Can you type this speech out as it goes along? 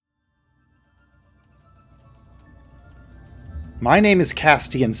My name is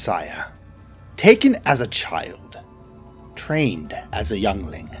Castian Saya. Taken as a child, trained as a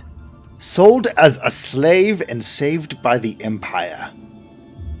youngling, sold as a slave and saved by the Empire.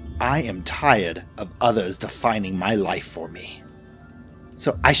 I am tired of others defining my life for me.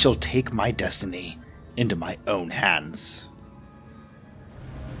 So I shall take my destiny into my own hands.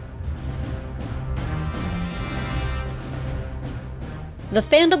 The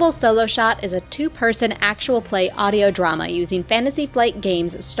Fandible Solo Shot is a two-person actual play audio drama using Fantasy Flight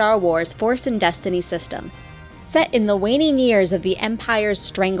Games' Star Wars Force and Destiny system. Set in the waning years of the Empire's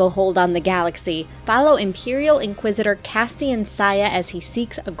stranglehold on the galaxy, follow Imperial Inquisitor Castian Saya as he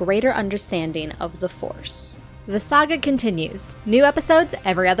seeks a greater understanding of the Force. The saga continues. New episodes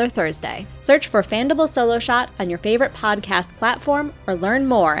every other Thursday. Search for Fandible Solo Shot on your favorite podcast platform or learn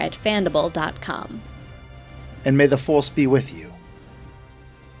more at fandible.com. And may the Force be with you.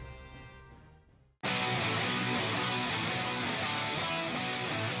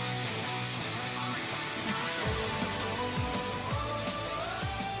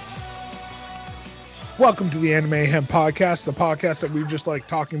 Welcome to the Anime Mayhem Podcast, the podcast that we just like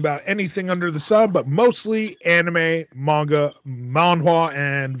talking about anything under the sun, but mostly anime, manga, manhwa,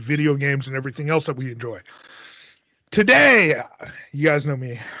 and video games and everything else that we enjoy. Today, you guys know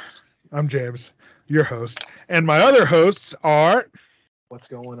me. I'm James, your host, and my other hosts are... What's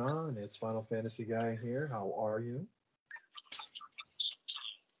going on? It's Final Fantasy Guy here. How are you?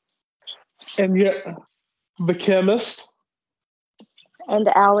 And yet, the chemist. And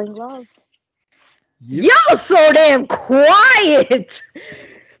Alan Love. Yep. Y'all so damn quiet!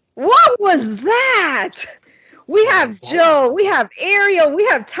 What was that? We have Joe, we have Ariel, we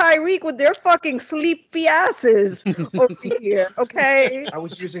have Tyreek with their fucking sleepy asses over here, okay? I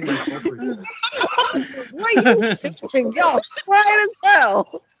was using my phone. What are you doing? Y'all quiet as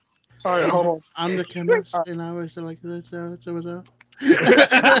hell. All right, hold on. I'm the chemist, and I was like, this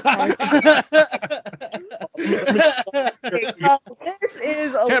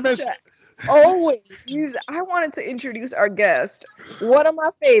is Alicia. Always, I wanted to introduce our guest, one of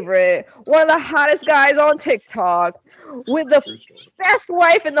my favorite, one of the hottest guys on TikTok, with the best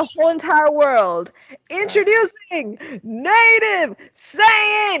wife in the whole entire world. Introducing Native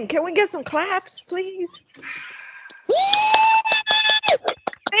Saiyan. Can we get some claps, please?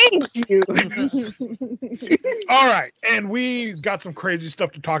 Thank you. All right, and we got some crazy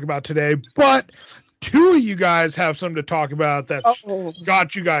stuff to talk about today, but two of you guys have something to talk about that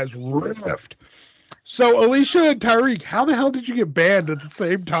got you guys riffed. So, Alicia and Tyreek, how the hell did you get banned at the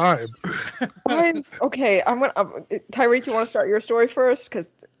same time? Okay, Tyreek, you want to start your story first? Because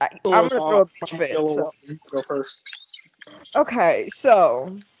I'm going to throw a bitch fit. So. Go first. Okay,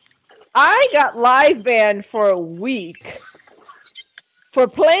 so I got live banned for a week for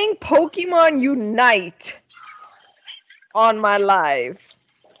playing Pokemon Unite on my live.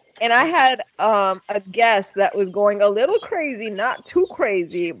 And I had a guest that was going a little crazy, not too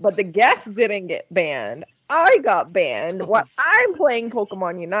crazy, but the guest didn't get banned. I got banned while I'm playing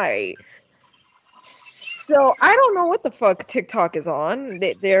Pokemon Unite. So I don't know what the fuck TikTok is on.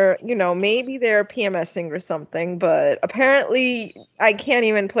 They're, maybe they're PMSing or something, but apparently I can't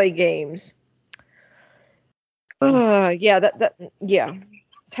even play games. Yeah.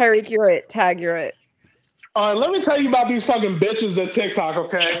 Tyreek, you're it. Tag, you're it. All right, let me tell you about these fucking bitches at TikTok,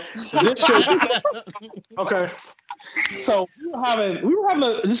 okay? This shit, okay. So we were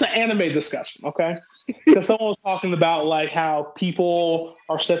having just an anime discussion, okay? Because someone was talking about like how people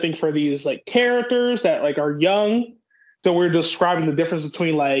are stepping for these like characters that like are young. So we're describing the difference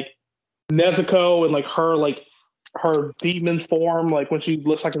between like Nezuko and like her demon form, like when she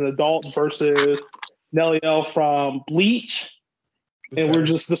looks like an adult, versus Neliel from Bleach. And we're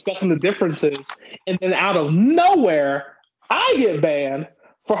just discussing the differences. And then out of nowhere, I get banned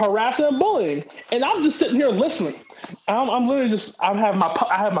for harassment and bullying. And I'm just sitting here listening. I'm literally just, I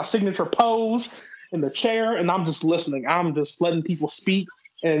have my signature pose in the chair, and I'm just listening. I'm just letting people speak.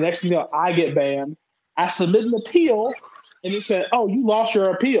 And the next thing you know, I get banned. I submit an appeal, and it said, oh, you lost your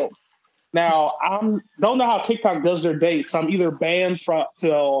appeal. Now, don't know how TikTok does their dates. I'm either banned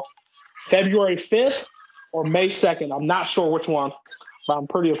till February 5th or May 2nd. I'm not sure which one, but I'm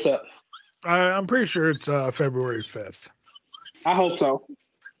pretty upset. I'm pretty sure it's February 5th. I hope so.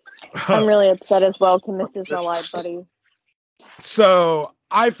 I'm really upset as well. Kim misses my live, buddy. So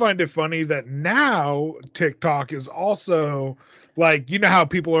I find it funny that now TikTok is also like, you know how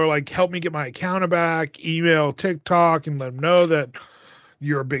people are like, help me get my account back, email TikTok and let them know that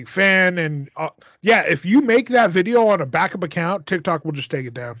you're a big fan. And if you make that video on a backup account, TikTok will just take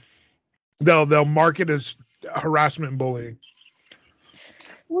it down. They'll mark it as harassment and bullying.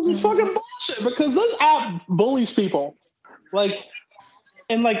 Well, it's fucking bullshit because this app bullies people. like,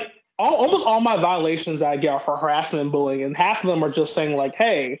 and like almost all my violations that I get are for harassment and bullying, and half of them are just saying like,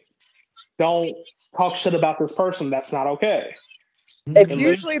 "Hey, don't talk shit about this person. That's not okay." It's And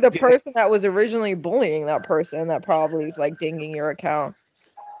usually the person that was originally bullying that person that probably is like dinging your account.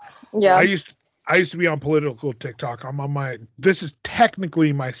 Yeah. I used to be on political TikTok. I'm on this is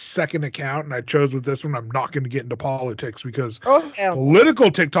technically my second account, and I chose with this one. I'm not going to get into politics because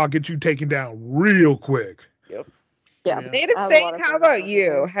political TikTok gets you taken down real quick. Yep. Yeah. Native I have a lot Saint, of how friends about that you?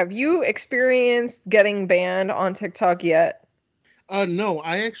 do. Have you experienced getting banned on TikTok yet? No,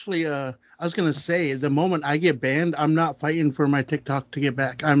 I actually, I was gonna say, the moment I get banned, I'm not fighting for my TikTok to get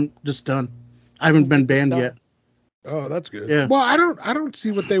back. I'm just done. I haven't been banned yet. Oh, that's good. Yeah. Well, I don't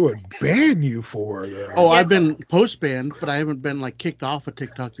see what they would ban you for though. Oh, I've been post banned, but I haven't been like kicked off of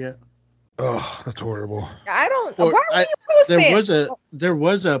TikTok yet. Oh, that's horrible. I don't. Or Why were you post banned? There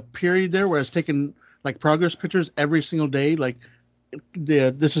was a period there where I was taking like progress pictures every single day. Like,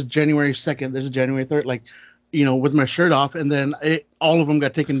 this is January 2nd. This is January 3rd. Like, with my shirt off, and then all of them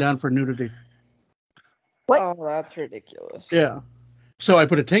got taken down for nudity. What? Oh, that's ridiculous. Yeah. So I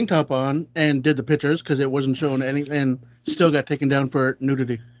put a tank top on and did the pictures because it wasn't showing anything, and still got taken down for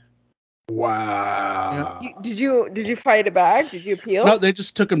nudity. Wow. Yeah. Did you fight it back? Did you appeal? No, they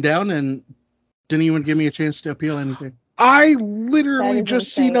just took them down and didn't even give me a chance to appeal anything. I literally That is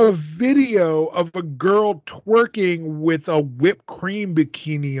just seen insane. a video of a girl twerking with a whipped cream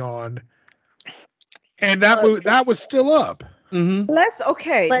bikini on, and that was still up. Mm-hmm.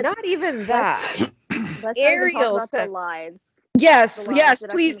 Okay, Let's- not even that. Let's not even Ariel talk about said- the lives. Yes, The lives yes, that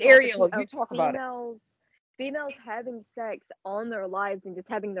I please, came across Ariel, of you talk about it. Females having sex on their lives and just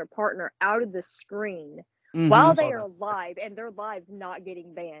having their partner out of the screen Mm-hmm. while they are live, and their lives not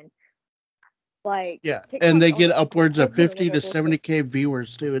getting banned. Like, Yeah, TikTok and they on- get upwards of TikTok 50 to is 70K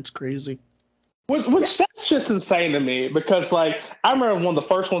viewers too. It's crazy. Which that shit's insane to me because like I remember one of the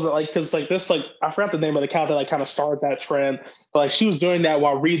first ones that because I forgot the name of the account that like kind of started that trend, but like she was doing that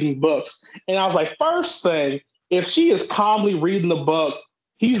while reading books, and I was like, first thing, if she is calmly reading the book,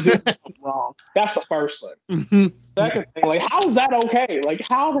 he's doing something wrong. That's the first thing. Mm-hmm. Second thing, like how is that okay? Like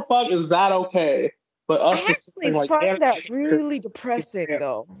how the fuck is that okay? But I us just actually like find that really depressing,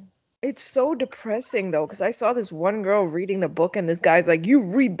 though. It's so depressing, though, because I saw this one girl reading the book, and this guy's like, "You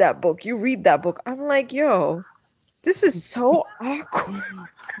read that book. You read that book." I'm like, "Yo, this is so awkward."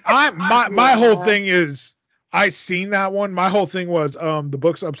 My whole thing is I seen that one. My whole thing was the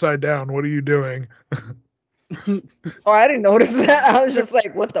book's upside down. What are you doing? Oh, I didn't notice that. I was just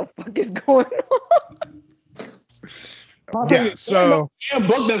like, "What the fuck is going on?" Yeah. So damn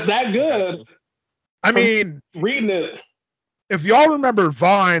book that's that good. I mean, Reading it. if y'all remember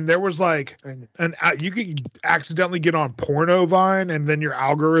Vine, there was like you could accidentally get on porno Vine, and then your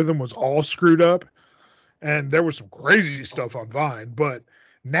algorithm was all screwed up, and there was some crazy stuff on Vine. But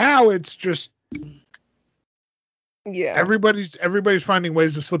now it's just Yeah. everybody's finding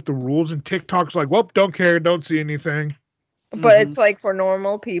ways to slip the rules, and TikTok's like, well, don't care, don't see anything. But it's like for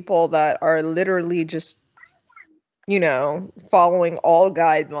normal people that are literally just, following all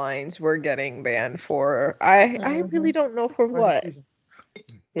guidelines, we're getting banned for. I really don't know for what.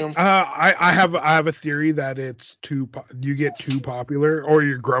 I have a theory that it's you get too popular or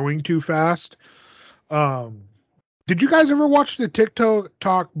you're growing too fast. Did you guys ever watch the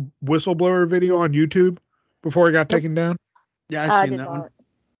TikTok whistleblower video on YouTube before it got taken down? Yeah, I I've seen did that one. not.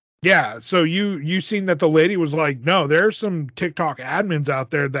 Yeah, so you seen that the lady was like, no, there's some TikTok admins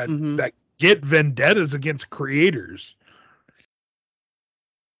out there that that get vendettas against creators.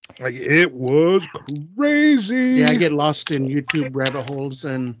 Like, it was crazy. Yeah, I get lost in YouTube rabbit holes,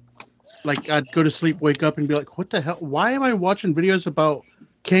 and like I'd go to sleep, wake up, and be like, "What the hell? Why am I watching videos about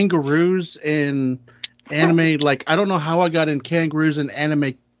kangaroos and anime?" Like, I don't know how I got in kangaroos and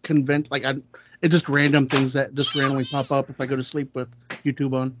anime convent. Like, it's just random things that just randomly pop up if I go to sleep with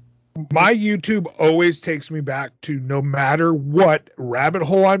YouTube on. My YouTube always takes me back to no matter what rabbit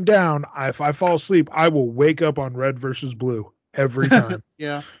hole I'm down. If I fall asleep, I will wake up on Red versus Blue every time.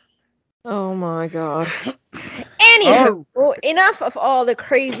 Yeah. Oh my god. Anywho, enough of all the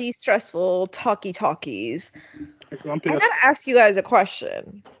crazy, stressful talkies. I gotta ask you guys a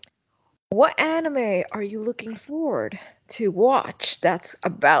question. What anime are you looking forward to watch that's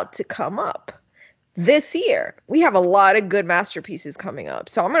about to come up this year? We have a lot of good masterpieces coming up.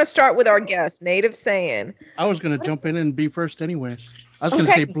 So I'm going to start with our guest, Native Saiyan. I was gonna jump in and be first, anyways. I was gonna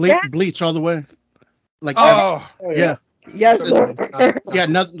Okay, say Bleach all the way. Like, yeah. Yes, sir. Yeah,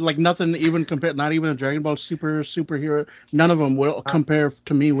 nothing even compared. Not even a Dragon Ball superhero. None of them will compare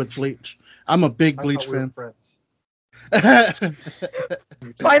to me with Bleach. I'm a big Bleach fan.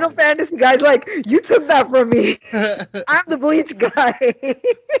 Final Fantasy guys, like, you took that from me. I'm the Bleach guy.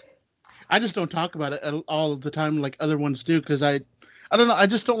 I just don't talk about it all the time like other ones do because I don't know. I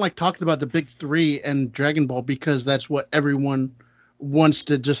just don't like talking about the big three and Dragon Ball because that's what everyone wants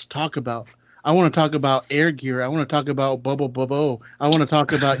to just talk about. I want to talk about Air Gear. I want to talk about Bobo Bobo. I want to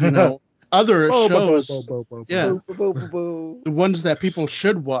talk about, other shows. Yeah. The ones that people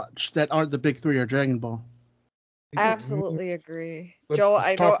should watch that aren't the big three are Dragon Ball. Absolutely agree. Let's Joel,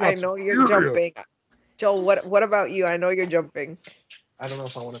 talk I about know you're Superior. jumping. Joel, what about you? I know you're jumping. I don't know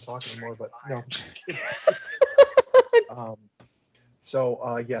if I want to talk anymore, but no, I'm just kidding.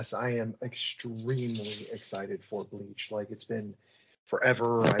 Yes, I am extremely excited for Bleach. Like, it's been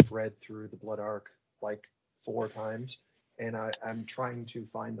forever. I've read through the Blood Arc like 4 times, and I'm trying to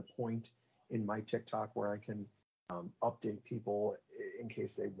find the point in my TikTok where I can update people in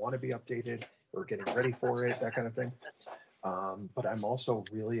case they want to be updated or getting ready for it, that kind of thing. But I'm also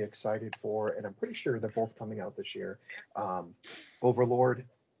really excited for, and I'm pretty sure they're both coming out this year, Overlord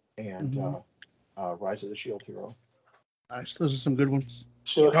and Rise of the Shield Hero. Nice. Those are some good ones.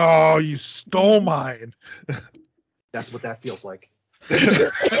 Oh, you stole mine. That's what that feels like.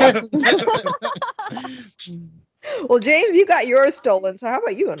 Well, James, you got yours stolen, so how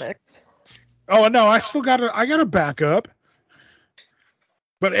about you next? Oh no, I got a backup.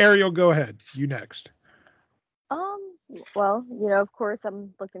 But Ariel, go ahead. You next. Well, of course,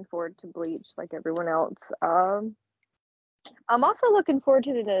 I'm looking forward to Bleach like everyone else. I'm also looking forward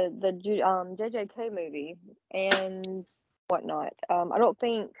to the JJK movie and whatnot. I don't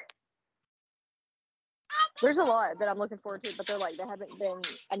think there's a lot that I'm looking forward to, but they haven't been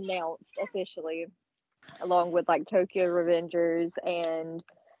announced officially, along with like Tokyo Revengers and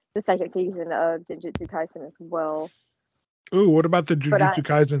the second season of Jujutsu Kaisen as well. Ooh, what about the Jujutsu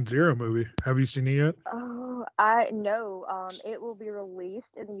Kaisen Zero movie? Have you seen it yet? Oh, I know. It will be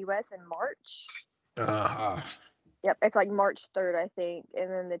released in the US in March. Yep, it's like March 3rd, I think,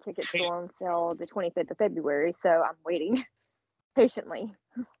 and then the tickets go on sale the 25th of February. So I'm waiting patiently.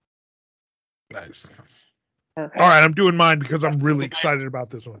 Nice. All right, I'm doing mine because I'm really excited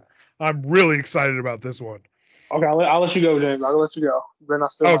about this one. Okay, I'll let you go, James. I'll let you go.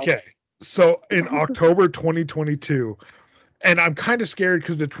 Okay, so in October 2022, and I'm kind of scared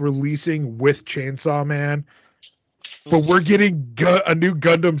because it's releasing with Chainsaw Man, but we're getting a new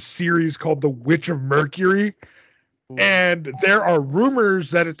Gundam series called The Witch of Mercury, and there are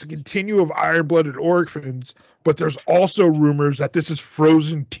rumors that it's a continue of Iron-Blooded Orphans, but there's also rumors that this is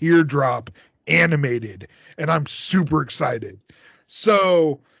Frozen Teardrop animated, and I'm super excited.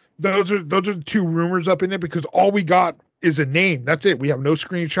 So those are the two rumors up in it because all we got is a name. That's it. We have no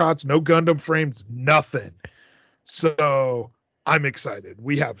screenshots, no Gundam frames, nothing. So I'm excited.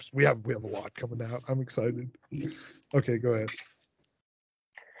 We have a lot coming out. I'm excited. Okay, go ahead.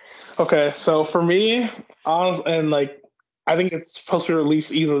 Okay, so for me, I think it's supposed to be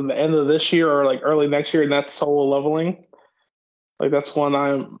released either the end of this year or like early next year, and that's Solo Leveling. Like, that's one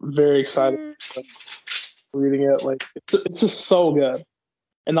I'm very excited for reading it. Like, it's just so good.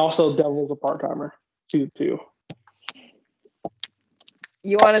 And also Devil's a Part-Timer too.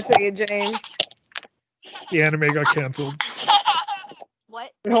 You want to say it, James? The anime got canceled.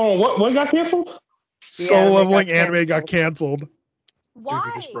 What? Hold on, what got canceled? Solo Leveling anime got canceled.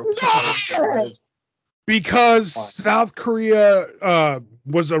 Why? Because South Korea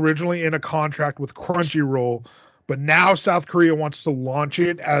was originally in a contract with Crunchyroll, but now South Korea wants to launch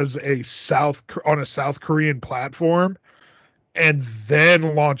it as on a South Korean platform, and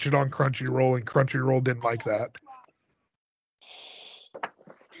then launch it on Crunchyroll, and Crunchyroll didn't like that.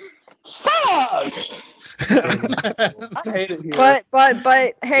 Fuck! I hate it here.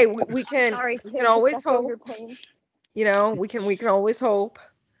 But hey, we can always hope. Your pain. We can always hope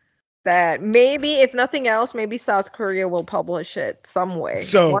that maybe, if nothing else, maybe South Korea will publish it some way.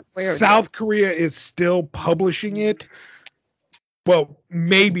 So South Korea is still publishing it. Well,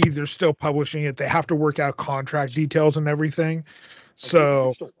 maybe they're still publishing it. They have to work out contract details and everything.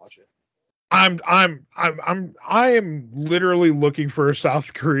 So I am literally looking for a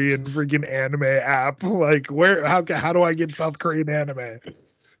South Korean freaking anime app. Like, how do I get South Korean anime?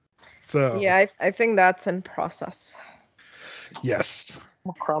 So yeah, I think that's in process. Yes.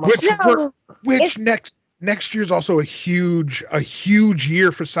 Which next year is also a huge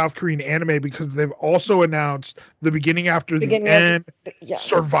year for South Korean anime because they've also announced The Beginning After the End,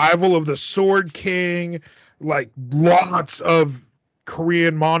 Survival of the Sword King, like lots of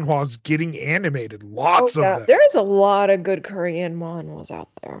Korean manhwas getting animated. Lots of them. There is a lot of good Korean manhwas out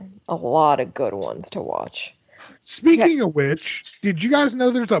there. A lot of good ones to watch. Speaking of which, did you guys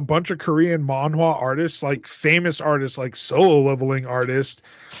know there's a bunch of Korean manhwa artists, like famous artists, like solo leveling artists,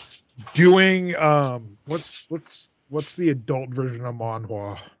 doing what's the adult version of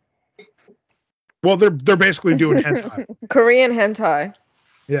manhwa? Well, they're basically doing hentai. Korean hentai.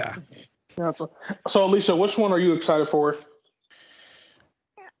 Yeah. So, Alicia, which one are you excited for?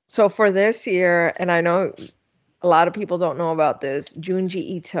 So for this year, and I know a lot of people don't know about this, Junji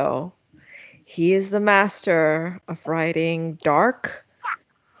Ito, he is the master of writing dark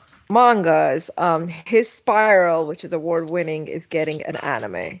mangas. His Spiral, which is award-winning, is getting an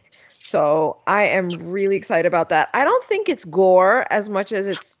anime. So I am really excited about that. I don't think it's gore as much as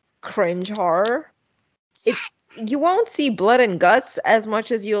it's cringe horror. You won't see blood and guts as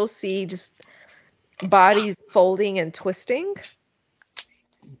much as you'll see just bodies folding and twisting.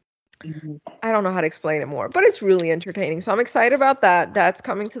 I don't know how to explain it more, but it's really entertaining. So I'm excited about that. That's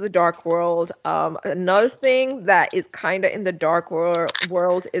coming to the dark world. Another thing that is kind of in the dark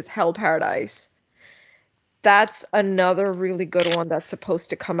world is Hell Paradise. That's another really good one that's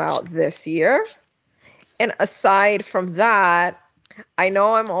supposed to come out this year. And aside from that, I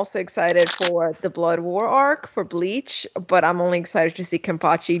know I'm also excited for the Blood War arc for Bleach, but I'm only excited to see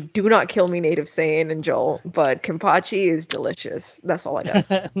Kenpachi. Do not kill me, Native Saiyan and Joel, but Kenpachi is delicious. That's all I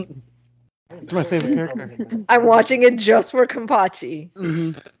got. It's my favorite character. I'm watching it just for Kenpachi.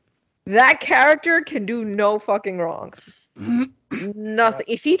 Mm-hmm. That character can do no fucking wrong. Nothing.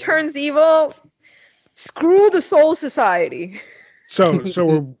 If he turns evil, screw the Soul Society.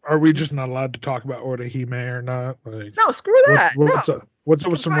 So are we just not allowed to talk about Orihime or not? Like, no, screw that. What's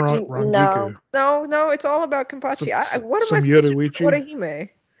up with some Rangiku? No, it's all about Kenpachi. What am I supposed to do with Orihime?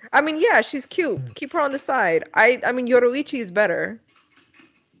 I mean, yeah, she's cute. Keep her on the side. I mean, Yoruichi is better.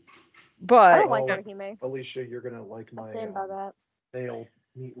 But I don't like Orihime. Alicia, you're gonna like my male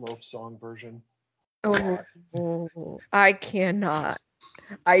Meatloaf song version. Oh, I cannot.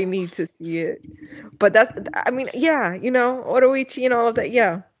 I need to see it. But I mean, yeah, Oroichi and all of that,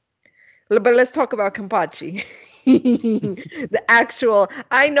 yeah. But let's talk about Kenpachi. The actual,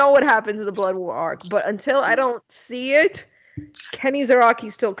 I know what happens in the Blood War arc, but until I don't see it, Kenny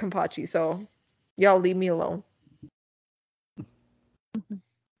Zaraki's still Kenpachi, so y'all leave me alone.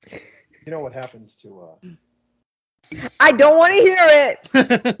 You know what happens to I don't want to hear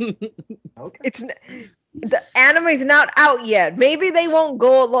it. Okay. The anime's not out yet. Maybe they won't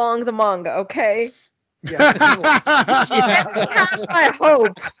go along the manga, okay? Yeah. That's my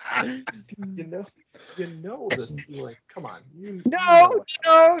hope. You know this. Like, come on. No.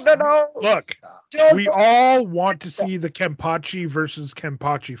 Look, we all want to see the Kenpachi versus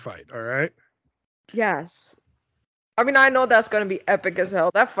Kenpachi fight, all right? Yes. I mean, I know that's going to be epic as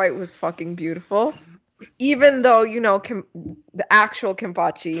hell. That fight was fucking beautiful. Even though, the actual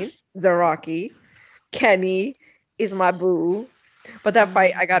Kenpachi, Zaraki, Kenny is my boo. But that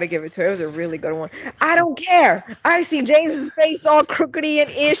fight, I got to give it to her. It was a really good one. I don't care. I see James's face all crookedy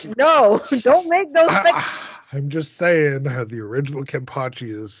and ish. No, don't make those faces. I'm just saying, the original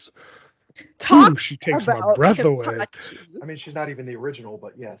Kenpachi is... she takes my breath away. I mean, she's not even the original,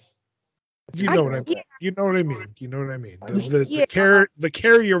 but yes. You know what I mean. You know what I mean. The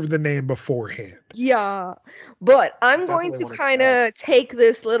carrier of the name beforehand. Yeah, but I'm going to kind of take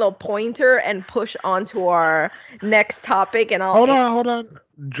this little pointer and push onto our next topic, and I'll hold on.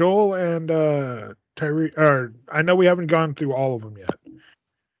 Joel and Tyree. I know we haven't gone through all of them yet.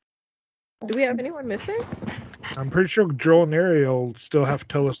 Do we have anyone missing? I'm pretty sure Joel and Ariel still have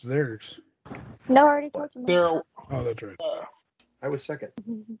to tell us theirs. No, I already told you. Oh, that's right. I was second.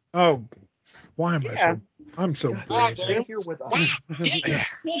 Oh. Why am I'm so Stay here with us. Get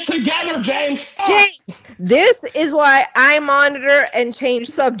together, James. James, this is why I monitor and change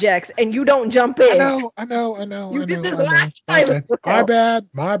subjects, and you don't jump in. I know. You did this last time.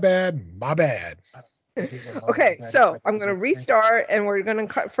 My bad. Okay, so I'm gonna restart, and we're gonna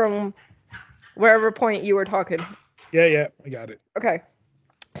cut from wherever point you were talking. Yeah, I got it. Okay,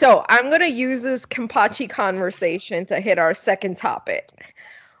 so I'm gonna use this Kenpachi conversation to hit our second topic.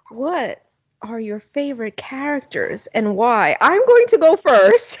 What are your favorite characters and why? I'm going to go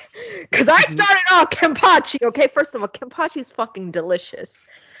first because I started off Kenpachi. Okay, first of all, Kenpachi's fucking delicious.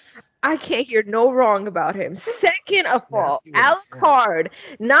 I can't hear no wrong about him. Second of all, Alucard,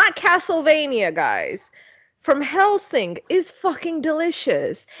 not Castlevania, guys, from Hellsing is fucking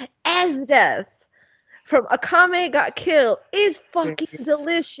delicious. Esdeath from Akame Got Killed is fucking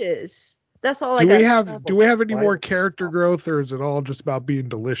delicious. That's all I got. Do we have any more character growth, or is it all just about being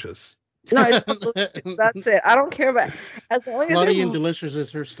delicious? No, that's it. I don't care about as long as bloody and delicious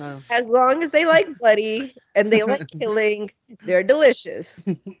is her style. As long as they like bloody and they like killing, they're delicious.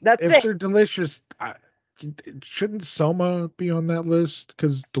 That's if it. They're delicious. shouldn't Soma be on that list?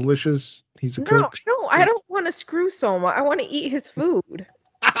 Because Delicious, he's a cook. No, I don't want to screw Soma. I want to eat his food.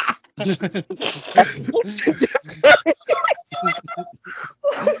 The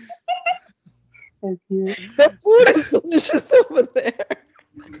food is delicious over there.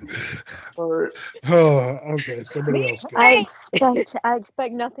 Oh, okay. Somebody else. I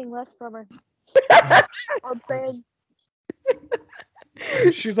expect nothing less from her. I'm saying.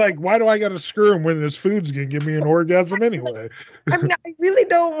 She's like, why do I got to screw him when this food's gonna give me an orgasm anyway? I mean, I really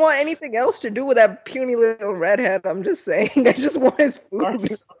don't want anything else to do with that puny little redhead. I'm just saying, I just want his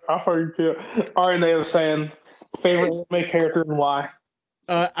food. I heard you too. RNA was saying favorite anime character and why.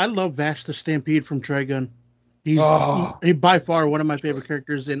 I love Vash the Stampede from Trigun. He's he by far one of my favorite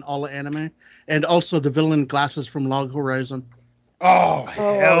characters in all of anime, and also the villain Glasses from Log Horizon. Oh,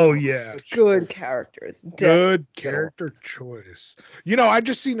 hell yeah. Good characters. Good character choice. You know, I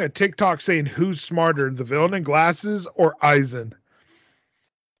just seen a TikTok saying who's smarter, the villain in Glasses or Aizen?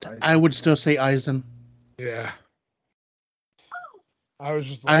 I would still say Aizen. Yeah. I was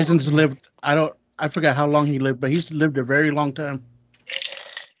just like, Aizen's lived, I forgot how long he lived, but he's lived a very long time.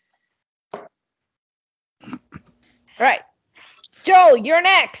 Right. Joe, you're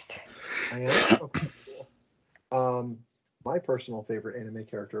next. I am. Okay, cool. My personal favorite anime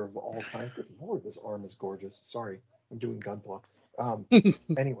character of all time. Good lord, this arm is gorgeous. Sorry, I'm doing Gunpla.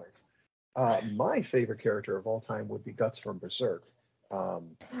 Anyways, my favorite character of all time would be Guts from Berserk.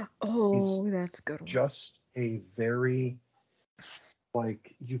 That's good. Just a very,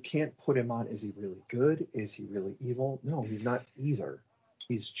 like, you can't put him on, is he really good? Is he really evil? No, he's not either.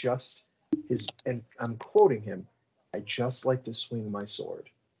 He's just and I'm quoting him, I just like to swing my sword.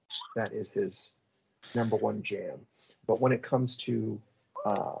 That is his number one jam. But when it comes to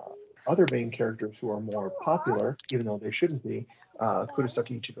other main characters who are more popular, even though they shouldn't be,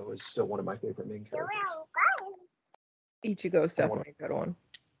 Kurosaki Ichigo is still one of my favorite main characters. Ichigo is definitely a good one.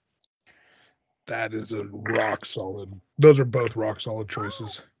 That is a rock solid. Those are both rock solid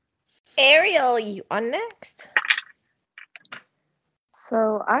choices. Ariel, you are next.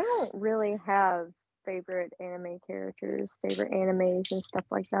 So I don't really have favorite anime characters, favorite animes and stuff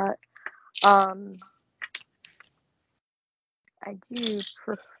like that. I do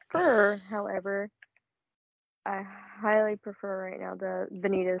prefer, however, I highly prefer right now the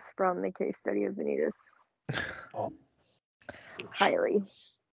Vanitas from the Case Study of Vanitas. Highly.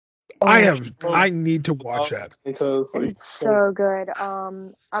 I need to watch that. It's so good.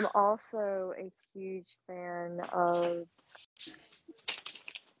 I'm also a huge fan of.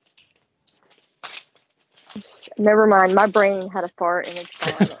 Never mind, my brain had a fart and it's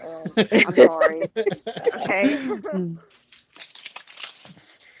gone, and I'm sorry. Okay.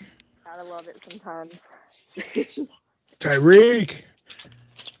 Gotta love it sometimes. Tyreek.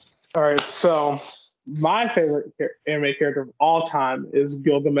 All right, so my favorite anime character of all time is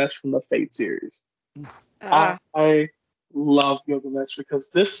Gilgamesh from the Fate series. I love Gilgamesh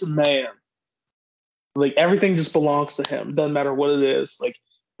because this man, like, everything just belongs to him. Doesn't matter what it is. Like,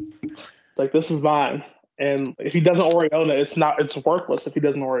 it's like, this is mine. And if he doesn't already own it, it's worthless if he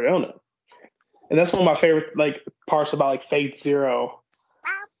doesn't already own it. And that's one of my favorite, like, parts about, like, Fate Zero.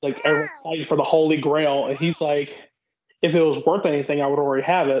 Like, everyone's fighting for the Holy Grail, and he's like, if it was worth anything, I would already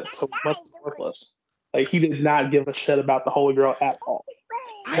have it, so it must be worthless. Like, he did not give a shit about the Holy Grail at all.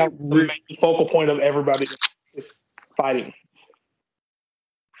 That was the focal point of everybody fighting.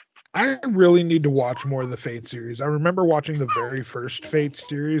 I really need to watch more of the Fate series. I remember watching the very first Fate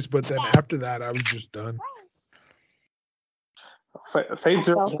series, but then after that, I was just done. Fate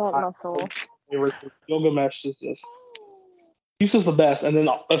Zero favorite. Gilgamesh is just, he's just the best. And then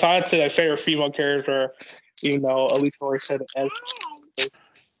if I had to say like favorite female character, even though Alicia already said it,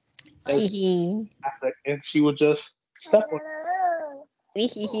 as classic, and she would just step with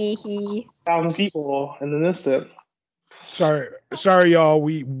 1,000 people in an instant. Sorry, y'all.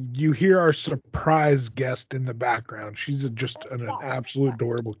 You hear our surprise guest in the background. She's just an absolute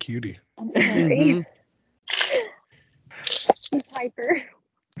adorable cutie. Piper.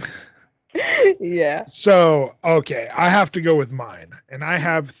 Yeah. So, okay, I have to go with mine, and I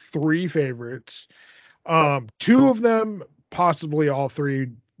have 3 favorites. 2 of them, possibly all 3,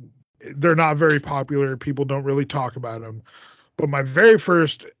 they're not very popular. People don't really talk about them. But my very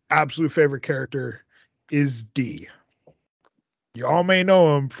first absolute favorite character is D. Y'all may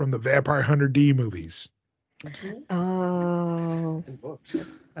know him from the Vampire Hunter D movies. Oh.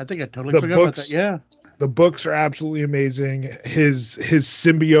 I think I totally forgot about that. Yeah. The books are absolutely amazing. His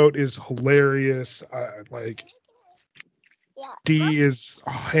symbiote is hilarious. D is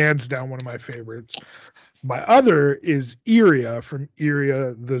hands down one of my favorites. My other is Iria from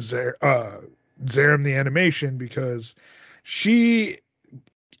Iria Zerum the animation because she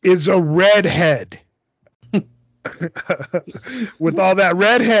is a redhead. With all that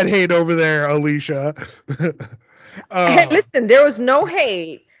redhead hate over there, Alicia. Hey, listen, there was no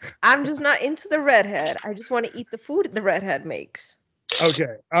hate. I'm just not into the redhead. I just want to eat the food the redhead makes.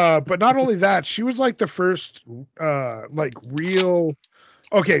 Okay. But not only that, she was like the first like real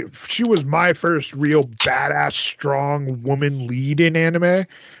okay, she was my first real badass strong woman lead in anime.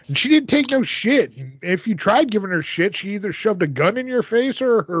 And she didn't take no shit. If you tried giving her shit, she either shoved a gun in your face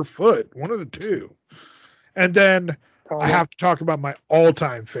or her foot. One of the two. And then I have to talk about my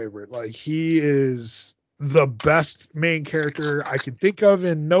all-time favorite. Like, he is the best main character I can think of,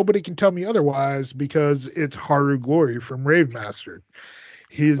 and nobody can tell me otherwise because it's Haru Glory from Rave Master.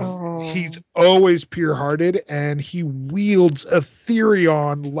 He's always pure-hearted, and he wields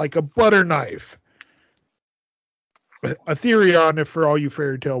Aetherion like a butter knife. Aetherion, if for all you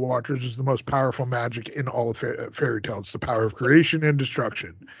fairy tale watchers, is the most powerful magic in all of fairy tale. It's the power of creation and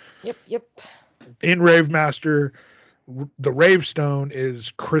destruction. Yep. In Rave Master, the Rave Stone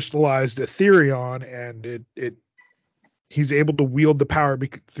is crystallized Aetherion, and he's able to wield the power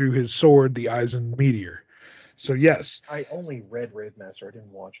through his sword, the Eisen Meteor. So yes, I only read Rave Master. I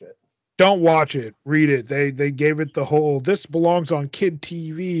didn't watch it. Don't watch it. Read it. They gave it the whole "this belongs on kid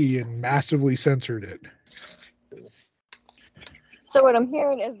TV" and massively censored it. So what I'm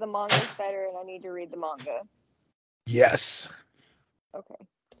hearing is the manga's better, and I need to read the manga. Yes. Okay.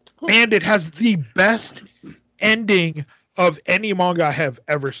 And it has the best ending of any manga I have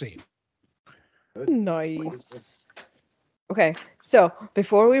ever seen. Nice. Okay, so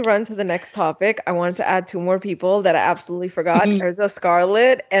before we run to the next topic, I wanted to add 2 more people that I absolutely forgot. Erza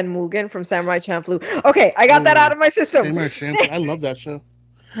Scarlet and Mugen from Samurai Champloo. Okay, I got that out of my system. Samurai Champloo, I love that show.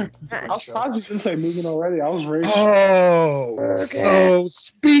 I was surprised you didn't say Mugen already. I was raised. So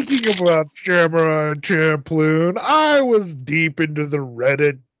speaking about Samurai Champloo, I was deep into the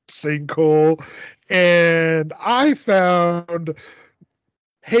Reddit sinkhole, and I found,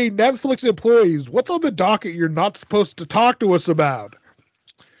 hey, Netflix employees, what's on the docket you're not supposed to talk to us about?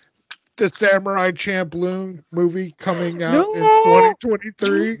 The Samurai Champloo movie coming out in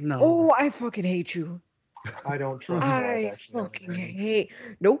 2023. No. Oh, I fucking hate you. I don't trust I fucking hate.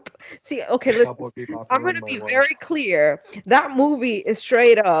 Nope. See, okay, listen. I'm going to be very clear. That movie is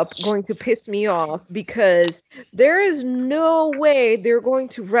straight up going to piss me off because there is no way they're going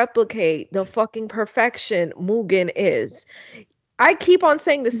to replicate the fucking perfection Mugen is. I keep on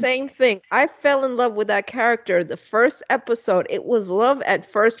saying the same thing. I fell in love with that character. The first episode, it was love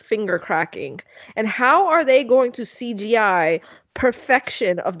at first finger cracking. And how are they going to CGI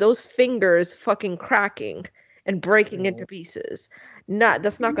perfection of those fingers fucking cracking and breaking into pieces?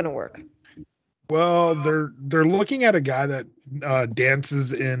 That's not going to work. Well, they're looking at a guy that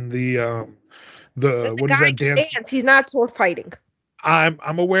dances in the what is that dance? He's not sword fighting.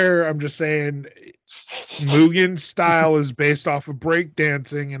 I'm aware. I'm just saying, Mugen's style is based off of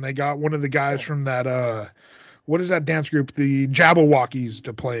breakdancing, and they got one of the guys from that what is that dance group, the Jabberwockies,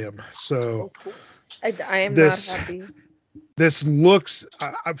 to play him. So I am not happy. This looks,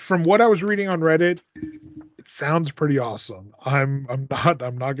 from what I was reading on Reddit, it sounds pretty awesome. I'm not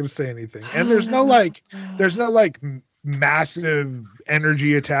going to say anything. And there's no massive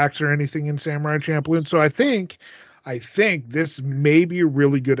energy attacks or anything in Samurai Champloo. So I think this may be a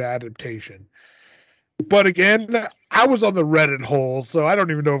really good adaptation. But again, I was on the Reddit hole, so I don't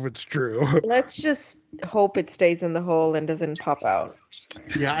even know if it's true. Let's just hope it stays in the hole and doesn't pop out.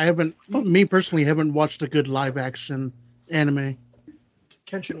 Yeah, me personally haven't watched a good live action anime.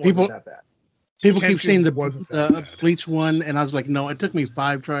 Kenshin wasn't that bad. People keep saying the Bleach one, and I was like, no, it took me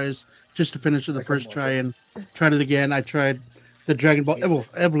 5 tries just to finish it the first try, and tried it again. I tried the Dragon Ball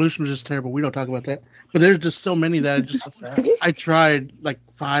Evolution was just terrible. We don't talk about that. But there's just so many that I tried like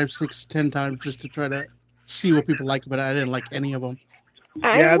 5, 6, 10 times just to try to see what people like, but I didn't like any of them.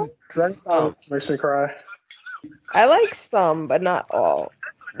 Dragon Ball makes me cry. I like some, but not all.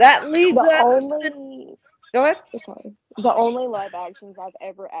 That leads us Go ahead. Sorry. The only live actions I've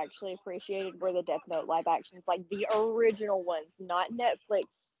ever actually appreciated were the Death Note live actions, like the original ones, not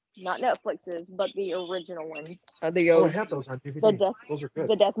Netflix's, but the original ones. I have those on DVD. Those are good.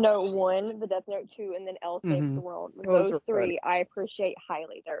 The Death Note 1, the Death Note 2, and then L Saves the World. Those 3 I appreciate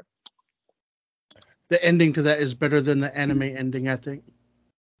highly there. The ending to that is better than the anime ending, I think.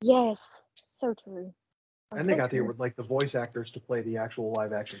 Yes, so true. And they got the voice actors to play the actual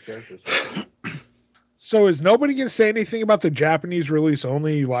live action characters. So is nobody going to say anything about the Japanese release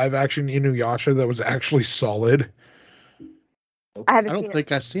only live action Inuyasha that was actually solid? I don't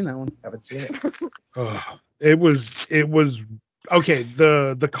think I've seen that one. Haven't seen it. It was okay,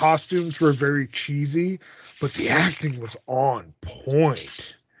 the costumes were very cheesy, but the acting was on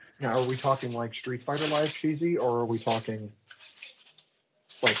point. Now, are we talking like Street Fighter Live cheesy, or are we talking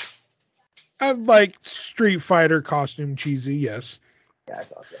like? Like Street Fighter costume cheesy, yes. Yeah, I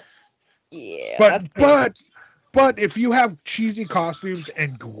thought so. Yeah. But if you have cheesy costumes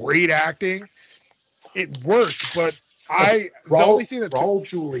and great acting, it works. But the only thing that Raul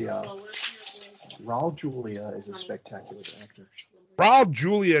Julia is a spectacular actor. Raul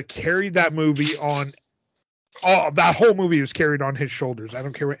Julia carried that movie on. Oh, that whole movie was carried on his shoulders. I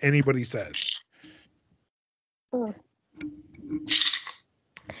don't care what anybody says.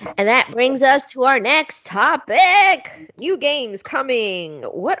 And that brings us to our next topic. New games coming.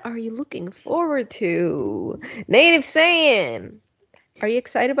 What are you looking forward to? Native Saiyan. Are you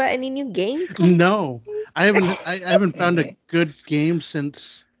excited about any new games? No, I haven't found a good game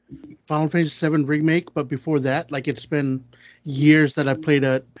since Final Fantasy VII Remake. But before that, like it's been years that I played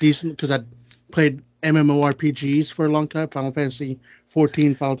a decent, because I played MMORPGs for a long time. Final Fantasy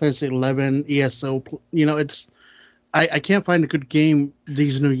 14, Final Fantasy 11, ESO. You know, it's. I can't find a good game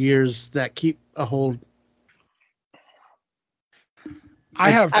these new years that keep a hold.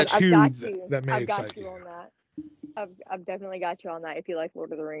 I've got two you. that may I've got excite you you. on that. I've definitely got you on that if you like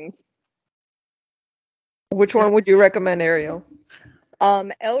Lord of the Rings. Which one would you recommend, Ariel?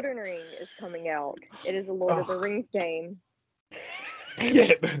 Elden Ring is coming out. It is a Lord of the Rings game.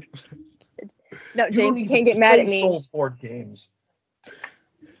 No, James, you can't get mad at me. Soulsborne games.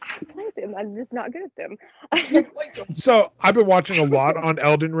 I play them. I'm just not good at them. So I've been watching a lot on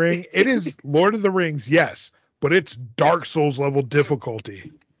Elden Ring. It is Lord of the Rings, yes, but it's Dark Souls level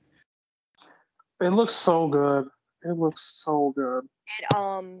difficulty. It looks so good. It looks so good.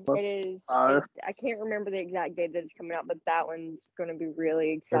 It is. I can't remember the exact date that it's coming out, but that one's going to be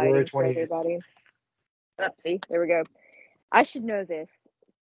really exciting for everybody. See, there we go. I should know this.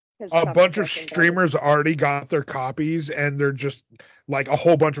 A bunch of streamers already got their copies, and they're just like a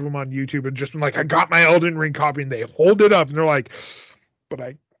whole bunch of them on YouTube, and just like, I got my Elden Ring copy, and they hold it up, and they're like, but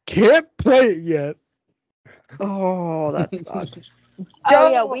I can't play it yet. Oh, that sucks. Oh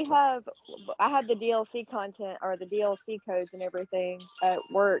yeah, I have the DLC content or the DLC codes and everything at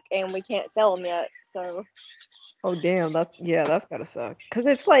work, and we can't sell them yet. So. Oh damn, that's gotta suck. Cause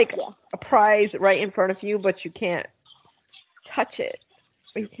it's like a prize right in front of you, but you can't touch it,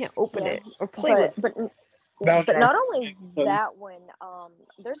 or you can't open it or play with it. But not only that one,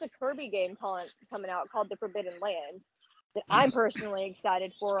 there's a Kirby game coming out called The Forbidden Land that I'm personally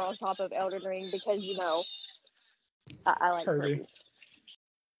excited for on top of Elden Ring because I like Kirby.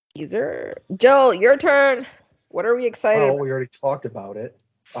 Joel, your turn. What are we excited about? We already talked about it.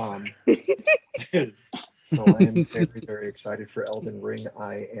 So I am very, very excited for Elden Ring.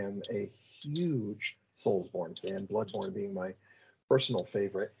 I am a huge Soulsborne fan, Bloodborne being my personal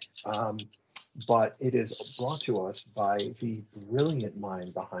favorite. But it is brought to us by the brilliant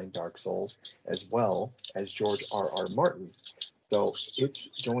mind behind Dark Souls, as well as George R.R. Martin. So it's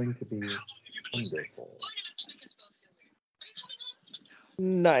going to be wonderful.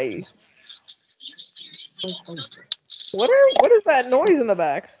 Nice. What is that noise in the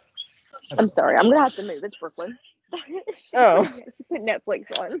back? I'm sorry. I'm gonna have to move. It's Brooklyn. Oh. She put Netflix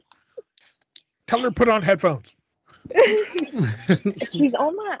on. Tell her to put on headphones. She's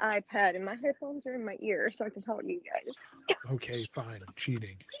on my iPad and my headphones are in my ear, so I can talk to you guys. Okay, fine.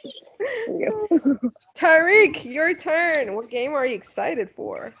 Cheating. Tyreek, your turn. What game are you excited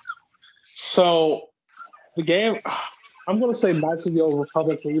for? So, the game, I'm going to say Knights of the Old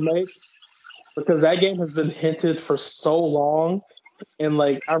Republic remake, because that game has been hinted for so long. And,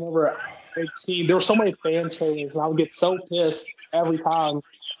 like, I remember there were so many fan trailers, and I would get so pissed every time.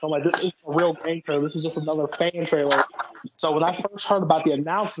 I'm like, this isn't a real game trailer. This is just another fan trailer. So when I first heard about the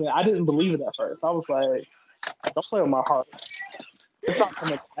announcement, I didn't believe it at first. I was like, don't play with my heart. It's not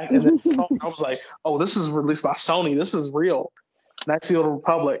coming back. And then I was like, oh, this is released by Sony. This is real. Knights of the Old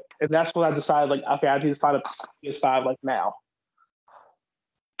Republic. And that's when I decided, like, okay, I need to find a PS5 like now.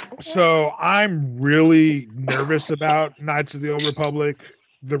 So I'm really nervous about Knights of the Old Republic,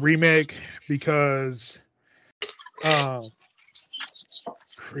 the remake, because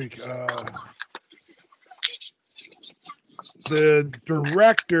the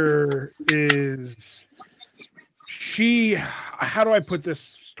director is how do I put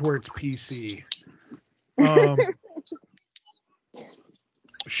this to where it's PC?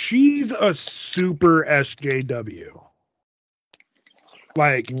 She's a super SJW.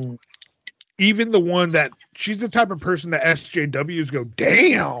 Like, even the one that she's the type of person that SJWs go,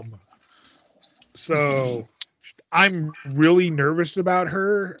 damn. So I'm really nervous about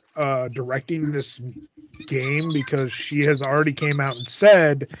her directing this game because she has already came out and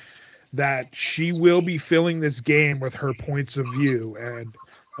said that she will be filling this game with her points of view, and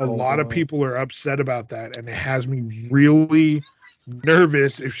a lot of people are upset about that, and it has me really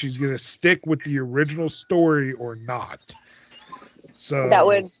nervous if she's going to stick with the original story or not. So that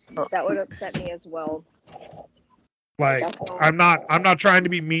would upset me as well. Like, I'm not trying to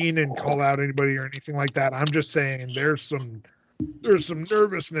be mean and call out anybody or anything like that. I'm just saying there's some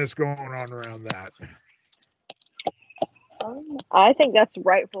nervousness going on around that. I think that's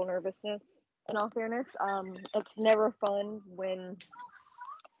rightful nervousness. In all fairness, it's never fun when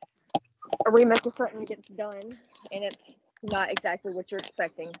a remake of something gets done and it's not exactly what you're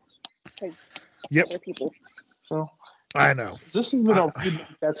expecting. Yep. Other people. So I know this has been a remake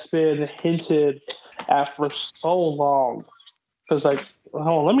that's been hinted at for so long. Because like, hold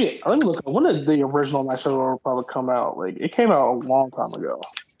on, let me look at when did the original Knights of the Old Republic come out? Like, it came out a long time ago.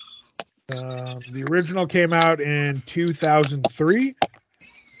 The original came out in 2003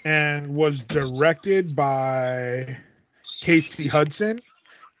 and was directed by Casey Hudson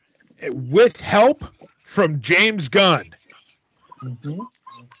with help from James Gunn.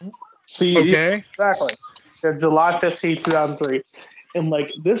 See, okay, exactly. July 15, 2003. And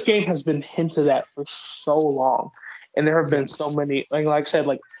like, this game has been hinted at for so long. And there have been so many, like I said,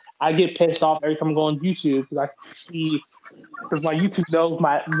 like, I get pissed off every time I go on YouTube because I see, because my YouTube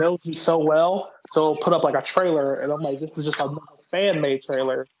knows me so well, so it'll put up like a trailer, and I'm like, this is just a fan-made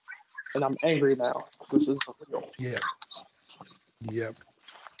trailer, and I'm angry now. This is real. Yep.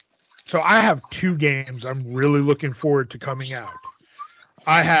 So I have 2 games I'm really looking forward to coming out.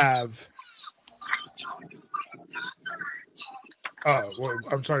 I have. Well,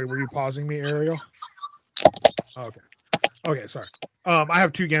 I'm sorry. Were you pausing me, Ariel? Okay, sorry. I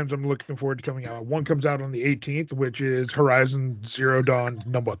have 2 games I'm looking forward to coming out. One comes out on the 18th, which is Horizon Zero Dawn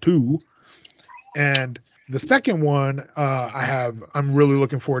number 2. And the second one I'm really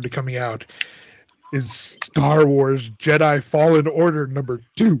looking forward to coming out is Star Wars Jedi Fallen Order number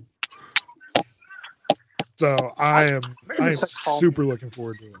 2. So I am super looking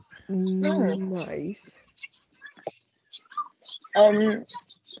forward to it. Nice. While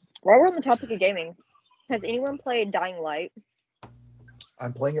we're on the topic of gaming, has anyone played Dying Light?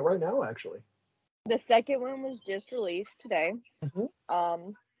 I'm playing it right now, actually. The second one was just released today.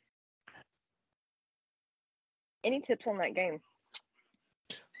 Any tips on that game?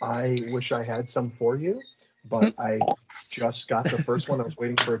 I wish I had some for you, but I just got the first one. I was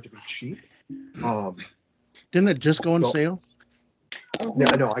waiting for it to be cheap. Didn't it just go on sale?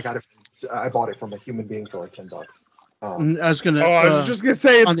 No, I bought it from a human being for like $10. I was just gonna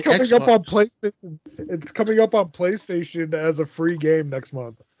say it's coming Xbox. up on PlayStation. It's coming up on PlayStation as a free game next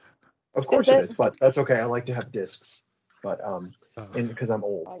month. Of course it is, but that's okay. I like to have discs, but and because I'm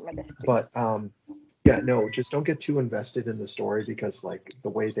old. But just don't get too invested in the story because like the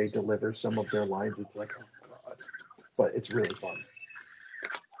way they deliver some of their lines, it's like, oh god, but it's really fun.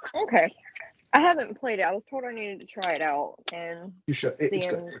 Okay. I haven't played it. I was told I needed to try it out, and you should.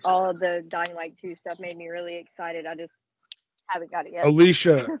 Seeing all of the Dying Light 2 stuff made me really excited. I just haven't got it yet.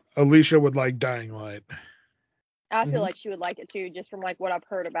 Alicia would like Dying Light. I feel like she would like it too, just from like what I've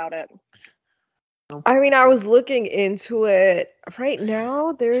heard about it. I mean, I was looking into it. Right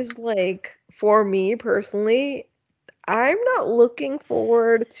now, there's like, for me personally, I'm not looking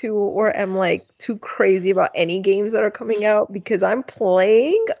forward to or am like too crazy about any games that are coming out because I'm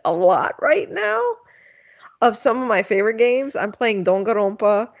playing a lot right now of some of my favorite games. I'm playing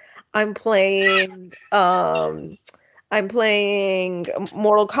Danganronpa. I'm playing Mortal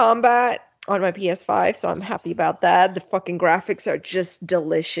Kombat on my PS5, so I'm happy about that. The fucking graphics are just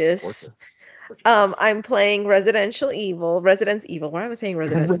delicious. I'm playing Resident Evil. Why am I saying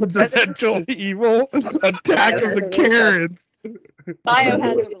Residential Evil? Attack of the Karens.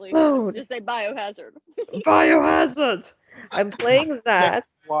 Biohazard. Just say Biohazard. Biohazard. I'm playing that.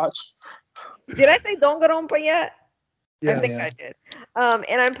 Watch. Did I say Danganronpa yet? Yeah, I think I did.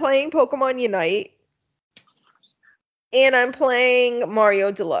 And I'm playing Pokemon Unite. And I'm playing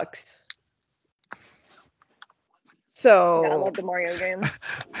Mario Deluxe. So I love the Mario game.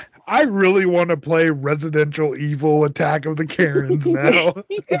 I really want to play Residential Evil Attack of the Karens now.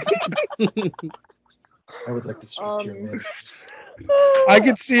 I would like to switch your name. I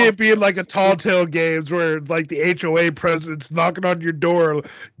could see it being like a Tall Tale Games where like the HOA president's knocking on your door.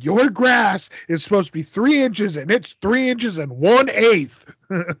 Your grass is supposed to be 3 inches and it's 3 inches and 1/8.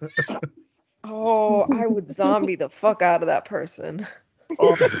 Oh, I would zombie the fuck out of that person.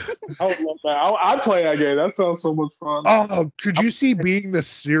 Oh, I would love that. I'd play that game. That sounds so much fun. Oh, could you see being the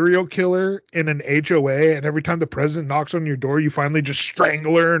serial killer in an HOA, and every time the president knocks on your door, you finally just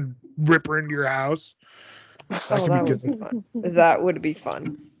strangle her and rip her into your house? That would be fun. That would be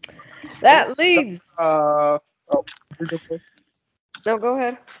fun. That leads. Oh, No, go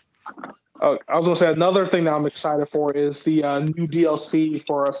ahead. I was gonna say another thing that I'm excited for is the new DLC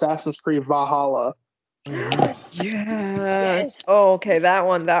for Assassin's Creed Valhalla. Yes. Oh, okay. That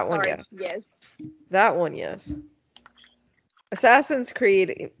one. Sorry. Yes. That one. Yes. Assassin's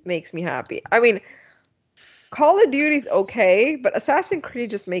Creed makes me happy. I mean, Call of Duty's okay, but Assassin's Creed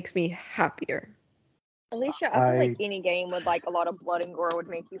just makes me happier. Alicia, I feel like any game with like a lot of blood and gore would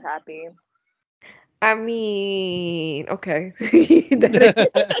make you happy. I mean, okay.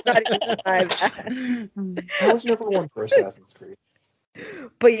 I was never one for Assassin's Creed.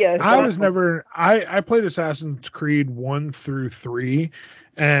 But yes, I played Assassin's Creed 1 through 3,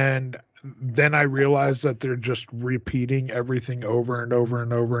 and then I realized that they're just repeating everything over and over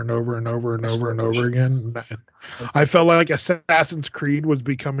and over and over and over and over and over again. I felt like Assassin's Creed was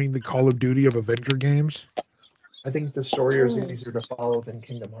becoming the Call of Duty of Avenger games. I think the story is easier to follow than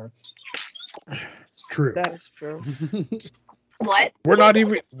Kingdom Hearts. True. That is true. What? We're not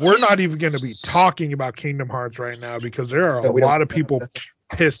even going to be talking about Kingdom Hearts right now because there are a lot of people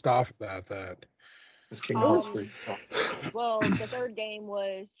pissed off about that. It's Kingdom Hearts 3. Oh. Well, the third game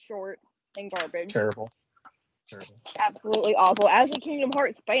was short and garbage. Terrible. Absolutely awful. As a Kingdom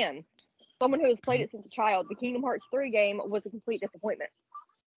Hearts fan, someone who has played it since a child, the Kingdom Hearts 3 game was a complete disappointment.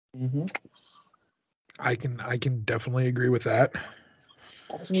 Mm-hmm. I can definitely agree with that.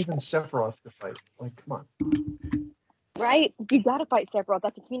 Wasn't even Sephiroth to fight. Like, come on. Right? You gotta fight Sephiroth.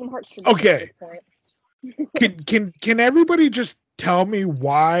 That's a Kingdom Hearts tradition. Okay. Can everybody just tell me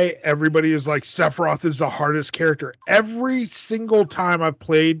why everybody is like Sephiroth is the hardest character? Every single time I've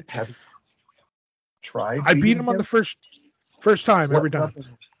played, have you tried? I beat him on the first time. What every time.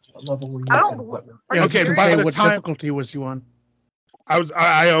 What level were you Yeah, okay, by the what time difficulty was you on?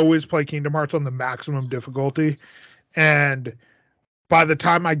 I always play Kingdom Hearts on the maximum difficulty, and by the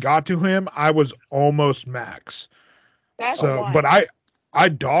time I got to him, I was almost max. But I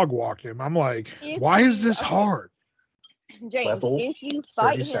dog walked him. I'm like, why is this hard? James, level if you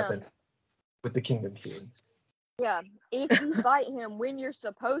fight 37 him with the Kingdom King. Yeah, if you fight him when you're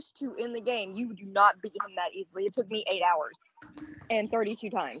supposed to in the game, you do not beat him that easily. It took me 8 hours and 32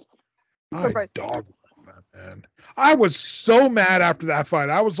 times. I dog that, man. I was so mad after that fight.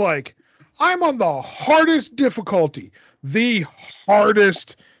 I was like, I'm on the hardest difficulty. The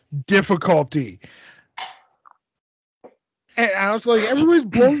hardest difficulty. And I was like, everybody's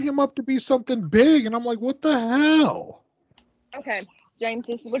blowing him up to be something big. And I'm like, what the hell? Okay, James,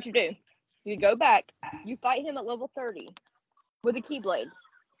 this is what you do. You go back, you fight him at level 30 with a Keyblade,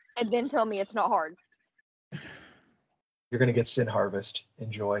 and then tell me it's not hard. You're going to get Sin Harvest.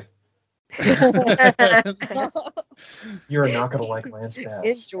 Enjoy. You're not going to like Lance Bass.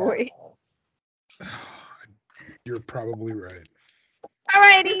 Enjoy. You're probably right.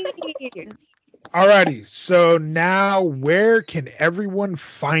 Alrighty. So now where can everyone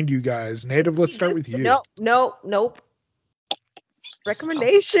find you guys? Native, let's start with you. Nope.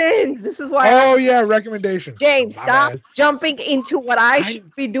 Recommendations. This is why. Oh, yeah, recommendations. James, stop jumping into what I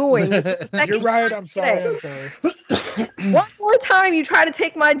should be doing. You're right. I'm sorry. One more time you try to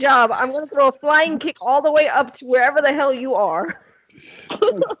take my job, I'm going to throw a flying kick all the way up to wherever the hell you are.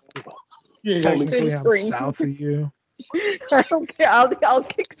 Technically, I'm south of you. I don't care. I'll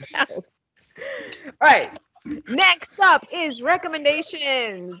kick south. All right. Next up is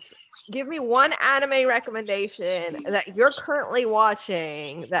recommendations. Give me one anime recommendation that you're currently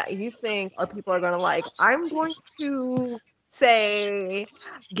watching that you think people are going to like. I'm going to say,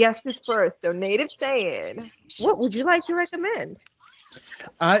 guess this first. So, Native Saiyan, what would you like to recommend?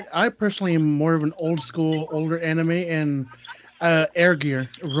 I personally am more of an older anime, and Air Gear,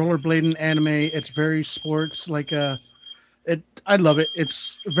 rollerblading anime. It's very sports, I love it.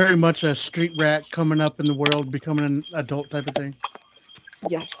 It's very much a street rat coming up in the world, becoming an adult type of thing.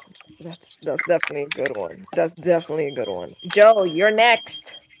 Yes, that's definitely a good one. Joe, you're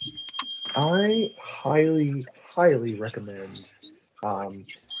next. I highly recommend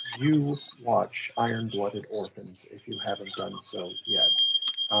you watch Iron-Blooded Orphans if you haven't done so yet.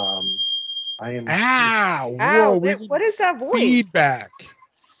 Whoa, what is that voice? Feedback.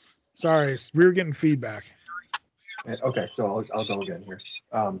 Sorry, we were getting feedback. Okay, so I'll go again here.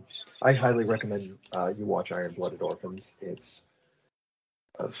 I highly recommend you watch Iron-Blooded Orphans. It's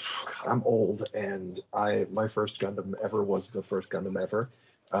I'm old, and my first Gundam ever was the first Gundam ever.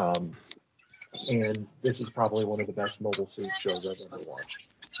 And this is probably one of the best mobile suit shows I've ever watched.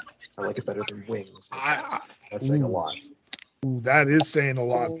 I like it better than Wings. That's saying a lot. Ooh, that is saying a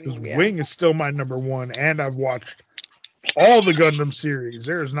lot because Yeah. Wing is still my number one, and I've watched all the Gundam series.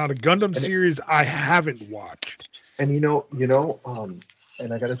 There is not a Gundam series I haven't watched. And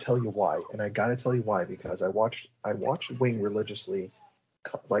and I got to tell you why. And I got to tell you why because I watched Wing religiously,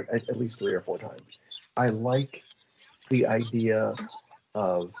 like at least 3 or 4 times. I like the idea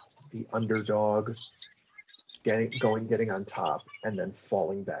of the underdog getting on top and then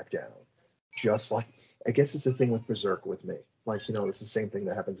falling back down. Just like, I guess it's a thing with Berserk with me. Like, it's the same thing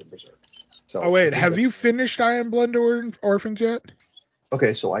that happens in Berserk. So, wait, have you finished I Am Blood Orphans yet?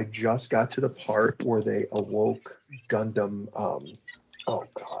 Okay, so I just got to the part where they awoke Gundam, oh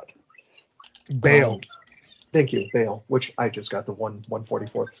god. Bale. Thank you, Bale, which I just got the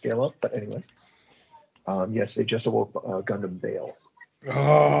 1/144th scale up, but anyway. Yes, they just awoke Gundam Bale.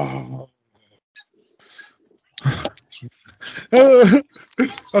 Oh.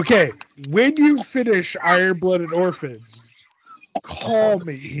 Okay, when you finish Iron Blooded Orphans, call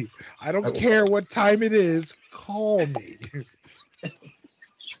me. I don't care what time it is. Call me.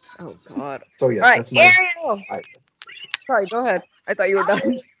 Oh God. So yes, All right, that's my. Ariel. Sorry, go ahead. I thought you were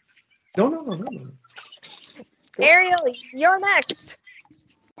done. No. Ariel, you're next.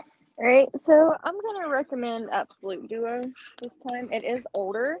 All right, so I'm gonna recommend Absolute Duo this time. It is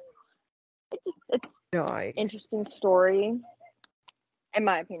older. It's Nice. interesting story, in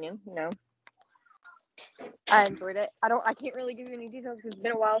my opinion. I enjoyed it. I can't really give you any details because it's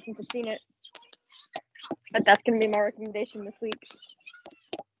been a while since I've seen it. But that's gonna be my recommendation this week.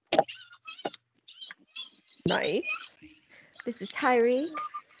 Nice. This is Tyreek,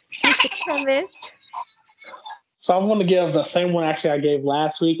 Mr. Chemist. So I'm going to give the same one actually I gave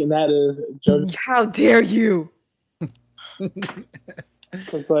last week, and that is JoJo. How dare you?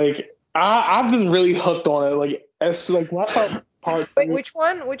 Because like I've been really hooked on it. Like as like when I start part. Wait, which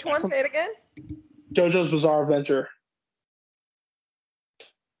one? Which one? Say it again. JoJo's Bizarre Adventure.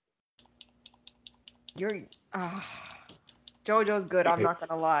 JoJo's good. I'm not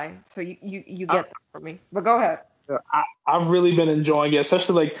gonna lie. So you get that from me. But go ahead. I've really been enjoying it,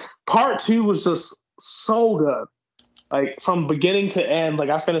 especially like part 2 was just so good. Like from beginning to end. Like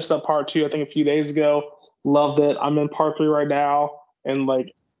I finished up part 2 I think a few days ago. Loved it. I'm in part 3 right now, and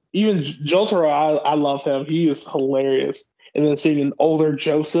like even Jotaro, I love him. He is hilarious. And then seeing an older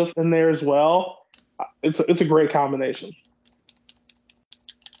Joseph in there as well, it's a great combination.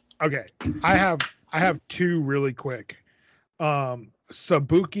 Okay, I have 2 really quick.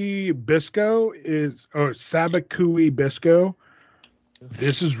 Sabukui Bisco Sabakui Bisco.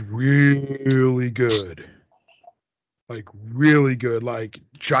 This is really good. Like really good. Like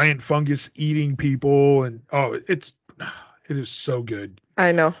giant fungus eating people, and it is so good.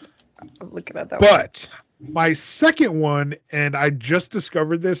 I know. I'm looking at that But my second one, and I just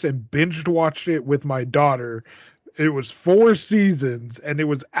discovered this and binged watched it with my daughter. It was 4 seasons, and it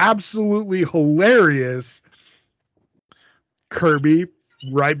was absolutely hilarious. Kirby,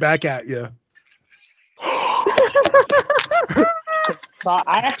 right back at you. So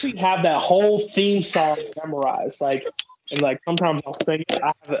I actually have that whole theme song memorized. Like, and like sometimes I'll sing it.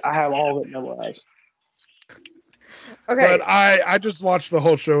 I have all of it memorized. Okay. But I just watched the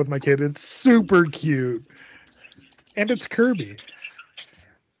whole show with my kid. It's super cute. And it's Kirby.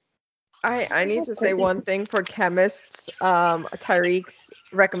 I need to say one thing for chemists. Tyreek's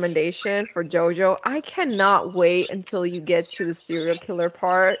recommendation for JoJo. I cannot wait until you get to the serial killer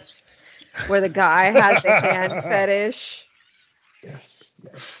part where the guy has the hand fetish. Yes.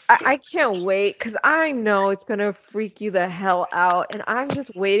 I can't wait because I know it's going to freak you the hell out. And I'm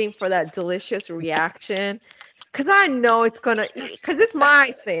just waiting for that delicious reaction because I know it's going to, because it's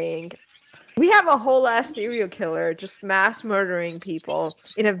my thing. We have a whole ass serial killer just mass murdering people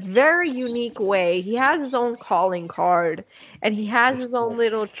in a very unique way. He has his own calling card and he has his own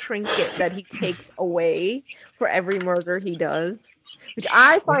little trinket that he takes away for every murder he does, which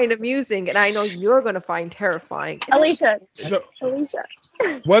I find amusing and I know you're going to find terrifying. Alicia.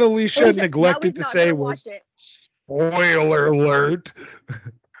 What Alicia neglected to say was, spoiler alert.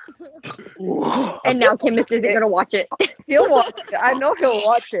 And now Chemist isn't gonna watch it. He'll watch it. I know he'll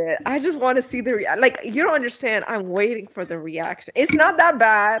watch it. I just want to see the like. You don't understand. I'm waiting for the reaction. It's not that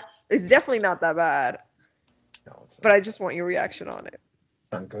bad. It's definitely not that bad. No, but I just want your reaction on it.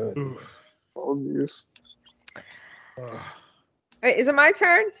 Not good. Oh, yes. Wait, is it my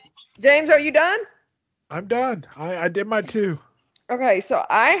turn? James, are you done? I'm done. I did my 2. Okay, so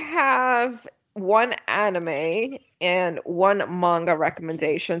I have one anime and one manga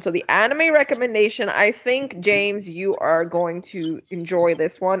recommendation. So the anime recommendation, I think, James, you are going to enjoy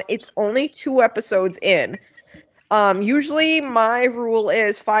this one. It's only 2 episodes in. Usually my rule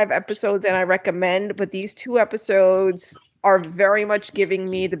is 5 episodes and I recommend, but these 2 episodes are very much giving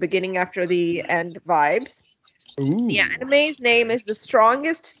me the beginning after the end vibes. Ooh. The anime's name is The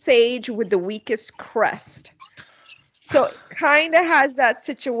Strongest Sage with the Weakest Crest. So it kind of has that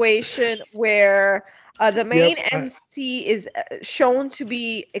situation where the main MC is shown to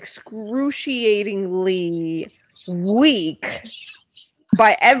be excruciatingly weak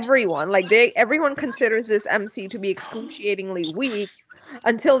by everyone. Like everyone considers this MC to be excruciatingly weak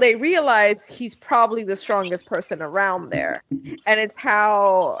until they realize he's probably the strongest person around there. And it's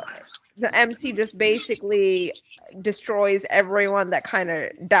how the MC just basically destroys everyone that kind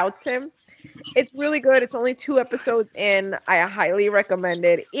of doubts him. It's really good. It's only 2 episodes in. I highly recommend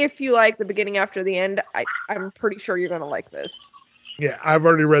it. If you like the beginning after the end, I'm pretty sure you're going to like this. Yeah, I've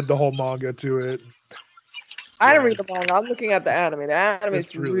already read the whole manga to it. I didn't read the manga. I'm looking at the anime. The anime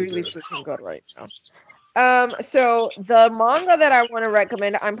is really freaking good right now. So the manga that I want to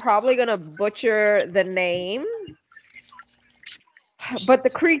recommend, I'm probably going to butcher the name. But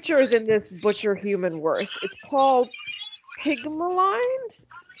the creatures in this butcher human worse. It's called Pygmalion?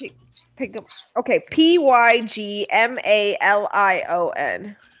 Okay, Pygmalion.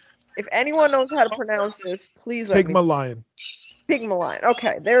 If anyone knows how to pronounce this, please let me know. Pygmalion.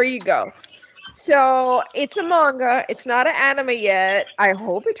 Okay, there you go. So it's a manga. It's not an anime yet. I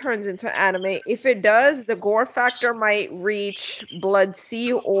hope it turns into anime. If it does, the gore factor might reach Blood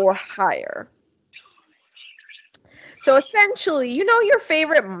C or higher. So essentially, you know your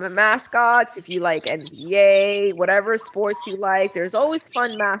favorite mascots, if you like NBA, whatever sports you like, there's always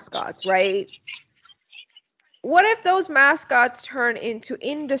fun mascots, right? What if those mascots turn into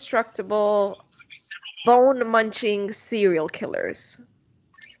indestructible, bone-munching serial killers?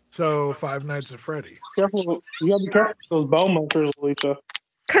 So, Five Nights at Freddy. Careful, you gotta be careful with those bone munchers, Alicia.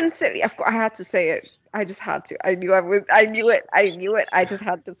 Consider, of course, I had to say it. I just had to. I knew it. I just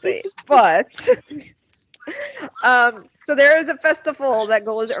had to say it. But... so there is a festival that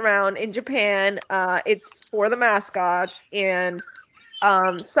goes around in Japan. It's for the mascots, and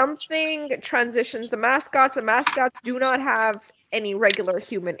something transitions the mascots. The mascots do not have any regular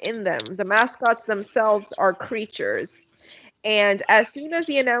human in them. The mascots themselves are creatures. And as soon as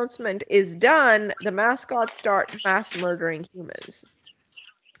the announcement is done, the mascots start mass murdering humans.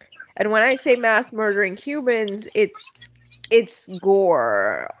 And when I say mass murdering humans, it's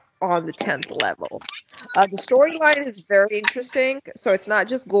gore on the 10th level. The storyline is very interesting. So it's not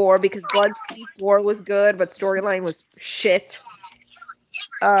just gore, because Blood C's gore was good, but storyline was shit.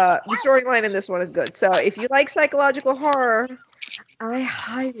 The storyline in this one is good. So if you like psychological horror, I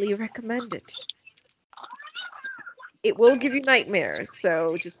highly recommend it. It will give you nightmares,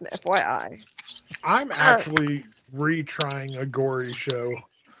 so just an FYI. I'm actually retrying a gory show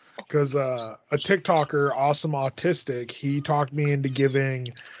because a TikToker, Awesome Autistic, he talked me into giving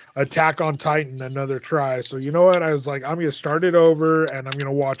Attack on Titan another try. So you know what? I was like, I'm going to start it over and I'm going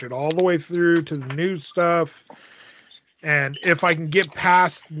to watch it all the way through to the new stuff. And if I can get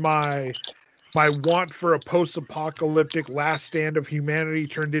past my want for a post-apocalyptic Last Stand of Humanity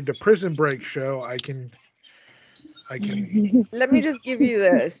turned into Prison Break show, I can. Let me just give you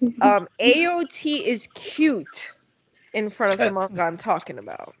this. AOT is cute in front of the manga I'm talking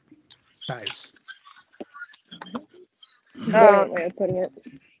about. Nice. Way of putting it.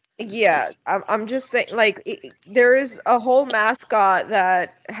 Yeah, I'm just saying, like, there is a whole mascot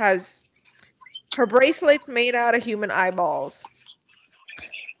that has her bracelet's made out of human eyeballs.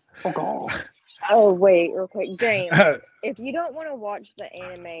 Oh, wait, okay, James. If you don't want to watch the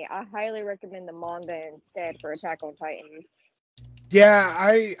anime, I highly recommend the manga instead for Attack on Titan. Yeah,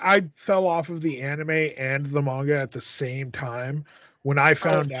 I fell off of the anime and the manga at the same time when I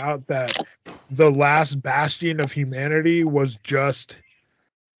found out that the last bastion of humanity was just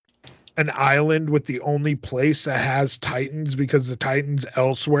an island with the only place that has Titans, because the Titans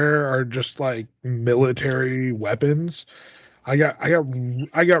elsewhere are just like military weapons. I got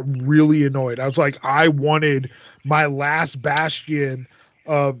really annoyed. I was like, I wanted my last bastion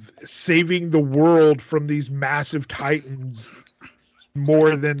of saving the world from these massive Titans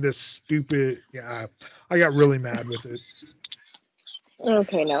more than this stupid. Yeah, I got really mad with it.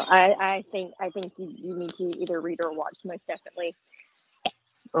 Okay, no, I think you need to either read or watch, most definitely.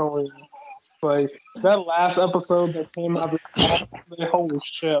 Oh, like that last episode that came out, holy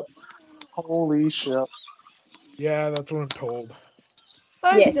shit. Yeah, that's what I'm told.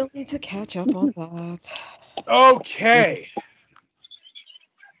 I still need to catch up on that. Okay.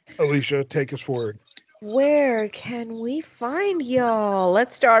 Alicia, take us forward. Where can we find y'all?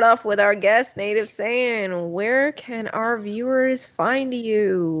 Let's start off with our guest, Native Saiyan. Where can our viewers find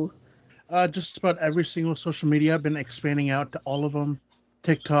you? Just about every single social media. I've been expanding out to all of them.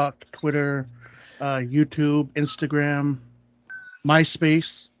 TikTok, Twitter, YouTube, Instagram,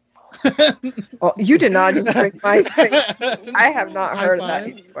 MySpace. Oh, you did not just bring MySpace. I have not heard of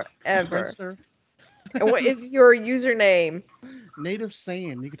that before, ever. And what is your username? Native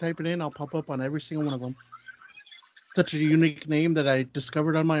Saiyan. You can type it in. I'll pop up on every single one of them. Such a unique name that I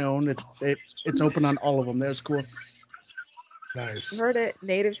discovered on my own. It's open on all of them. That's cool. Nice. Heard it.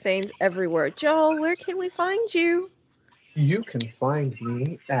 Native Saiyans everywhere. Joel, where can we find you? You can find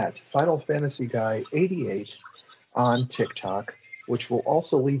me at Final Fantasy Guy 88 on TikTok, which will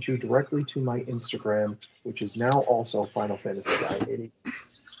also lead you directly to my Instagram, which is now also Final Fantasy Guy 88.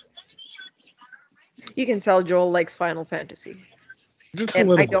 You can tell Joel likes Final Fantasy. Just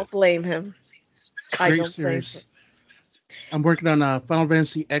And I don't blame him. I don't blame him. I'm working on Final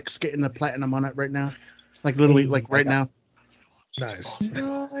Fantasy X, getting the platinum on it right now. Like literally, like right now. Nice.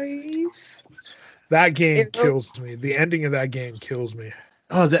 Nice. That game kills me. The ending of that game kills me.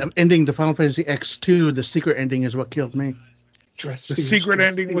 Oh, the ending to Final Fantasy X2, the secret ending is what killed me. The secret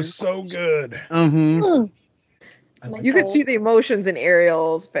ending was so good. Mm-hmm. You can see the emotions in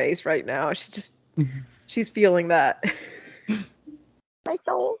Ariel's face right now. She's just, she's feeling that. My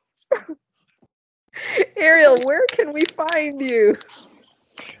soul. Ariel, where can we find you?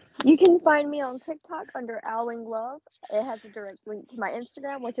 You can find me on TikTok under Owling Love. It has a direct link to my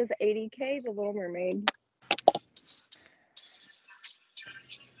Instagram, which is 80K, The Little Mermaid.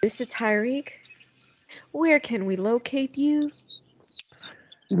 Mr. Tyreek, where can we locate you?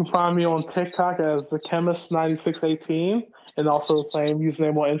 You can find me on TikTok as the Chemist9618, and also the same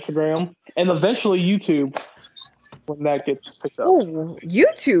username on Instagram, and eventually YouTube when that gets picked up. Oh,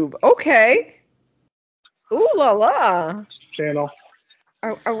 YouTube. Okay. Ooh la la. Channel.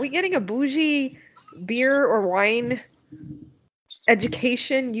 Are we getting a bougie beer or wine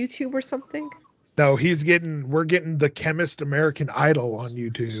education YouTube or something? No, we're getting the Chemist American Idol on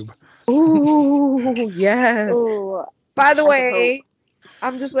YouTube. Ooh, yes. Ooh, By the way,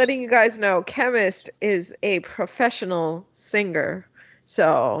 I'm just letting you guys know, Chemist is a professional singer.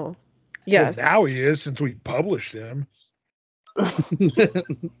 So, yes. Well, now he is, since we published him.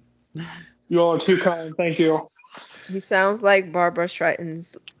 You all are too kind. Thank you. He sounds like Barbara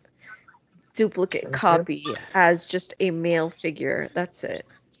Streisand's duplicate copy as just a male figure. That's it.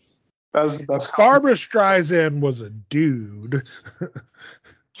 That's the best. Barbara Streisand was a dude.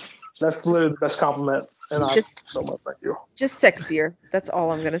 That's literally the best compliment. And I so much thank you. Just sexier. That's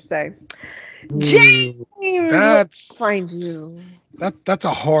all I'm gonna say. James, that's find you. That's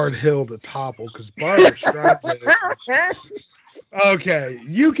a hard hill to topple because Barbara Streisand. Okay,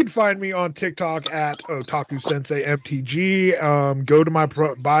 you can find me on TikTok at Otaku Sensei MTG. Go to my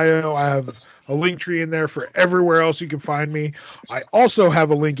bio. I have a link tree in there for everywhere else you can find me. I also have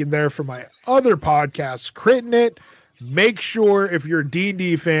a link in there for my other podcast, Critting It. Make sure if you're a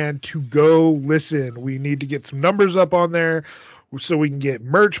D&D fan to go listen. We need to get some numbers up on there so we can get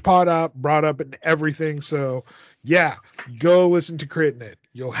merch brought up and everything. So yeah, go listen to Critting It.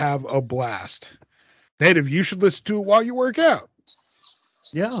 You'll have a blast. Native, you should listen to it while you work out.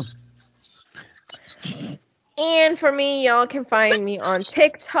 Yeah. And for me, y'all can find me on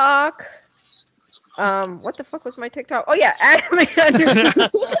TikTok. What the fuck was my TikTok? Oh yeah, anime.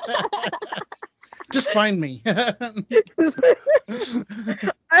 Just find me. I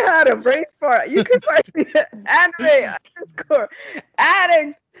had a brain fart. You can find me at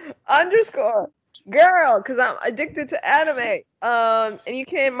anime_addict_girl because I'm addicted to anime. And you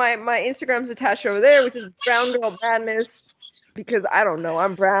can my Instagram's attached over there, which is Brown Girl Madness. Because I don't know,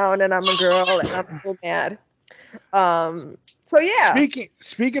 I'm brown and I'm a girl and I'm so mad. So yeah.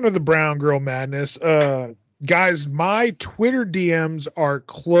 Speaking of the Brown Girl Madness, guys, my Twitter DMs are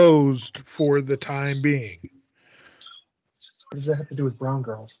closed for the time being. What does that have to do with brown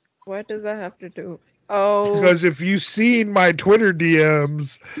girls? What does that have to do? Oh. Because if you've seen my Twitter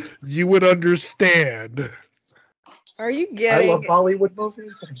DMs, you would understand. Are you getting? I love Bollywood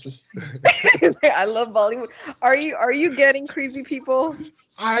movies. I love Bollywood. Are you getting creepy people?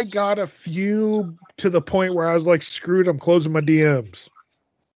 I got a few to the point where I was like, screwed, I'm closing my DMs.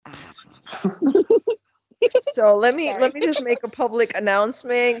 So let me just make a public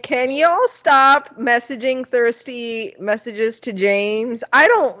announcement. Can y'all stop messaging thirsty messages to James? I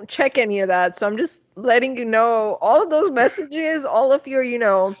don't check any of that, so I'm just letting you know all of those messages, all of your,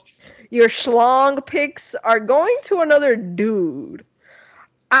 your schlong pics are going to another dude.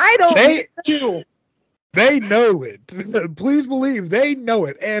 I don't. They know it. Please believe they know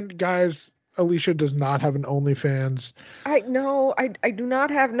it. And guys, Alicia does not have an OnlyFans. I do not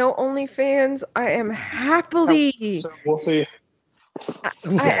have no OnlyFans. I am happily. So we'll see.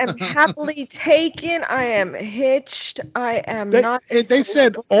 I am happily taken. I am hitched. I am not. They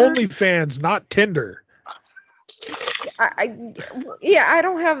said OnlyFans, not Tinder. I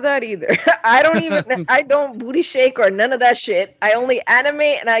don't have that either. I don't booty shake or none of that shit. I only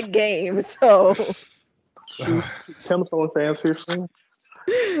animate and I game. So. Chemist OnlyFans here soon.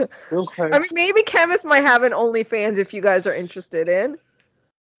 I mean, maybe Chemist might have an OnlyFans if you guys are interested in.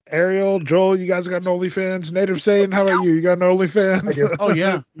 Ariel, Joel, you guys got an OnlyFans? Native Saiyan, how about you? You got an OnlyFans? Oh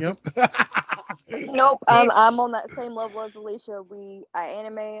yeah, yep. Nope, I'm on that same level as Alicia. I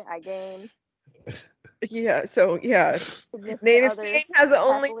animate, I game. Yeah, so yeah. Native Saiyan has an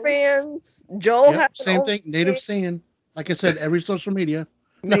OnlyFans. Joel has same thing. Native Saiyan. Like I said, every social media.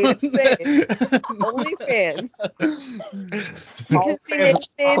 Native Saiyan. OnlyFans. You can see Native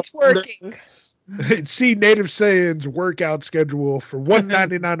Saiyan's working. See Native Saiyan's workout schedule for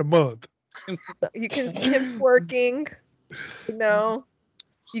 $1.99 a month. You can see him working. You know.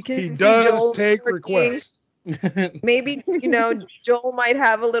 You can. He does Joel take working. requests. Maybe, Joel might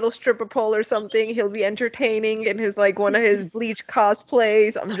have a little stripper pole or something. He'll be entertaining in his one of his Bleach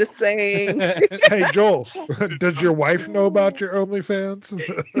cosplays. I'm just saying. Hey Joel, does your wife know about your OnlyFans?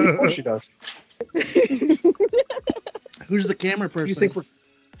 Of course she does. Who's the camera person? You think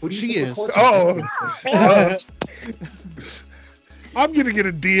she is. Oh. I'm gonna get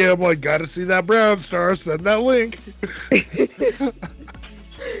a DM like, gotta see that brown star. Send that link.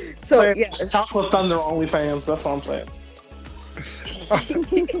 So yeah, South of Thunder OnlyFans. That's what I'm saying.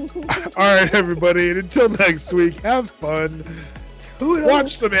 All right, everybody, and until next week, have fun,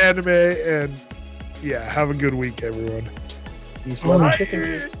 watch some anime, and have a good week, everyone. He's loving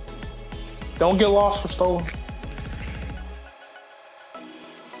chicken. Don't get lost for stolen.